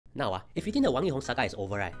Now, if you think the Wang Leehom Saga is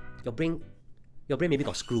over, right, your brain maybe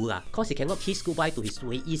got screwed cause he cannot kiss goodbye to his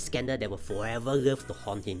Wei scandal that will forever love to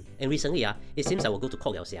haunt him. And recently it seems I will go to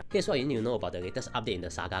court. Here's what you need to know about the latest update in the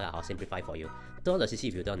saga. I'll simplify for you. Don't let CC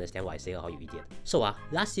if you don't understand what I say, how you idiot. So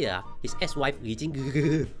last year his ex-wife Li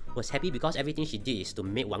Jing was happy because everything she did is to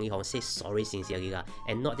make Wang Leehom say sorry sincerely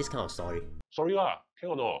and not this kind of sorry. Sorry can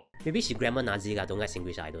or no? Maybe she grammar Nazi don't like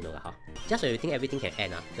English, I don't know Just when you think everything can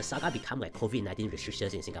end the saga become like COVID-19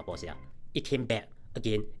 restrictions in Singapore It came back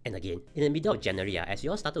again and again. In the middle of January, as we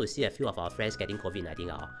all started to see a few of our friends getting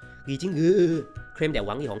COVID-19, Li Jing claimed that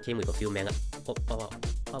Wang Leehom came with a few men.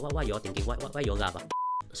 What you all thinking? Why you all laugh?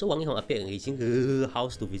 So Wang Leehom appeared in Li Jing's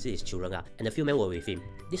house to visit his children and a few men were with him.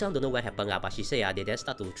 This one don't know what happened but she said they then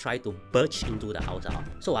start to try to burst into the house.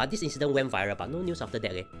 So this incident went viral but no news after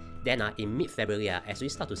that. Then in mid-February, as we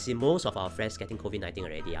start to see most of our friends getting COVID-19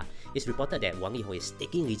 already, it's reported that Wang Leehom is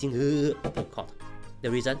taking Li Jing to court. The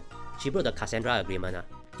reason? She broke the Cassandra agreement.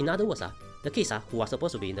 In other words, the kids who are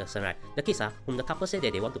supposed to be innocent, right? The kids whom the couple said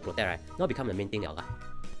that they want to protect, right? Now become the main thing.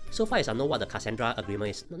 So far as I know what the Cassandra agreement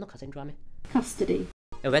is. Not Cassandra, man. Custody.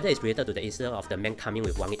 And whether it's related to the incident of the man coming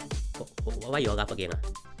with Wang. Why you all laugh again?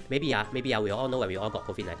 Maybe we all know when we all got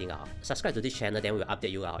COVID-19. Subscribe to this channel, then we'll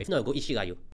update you. If not, go eat shit you.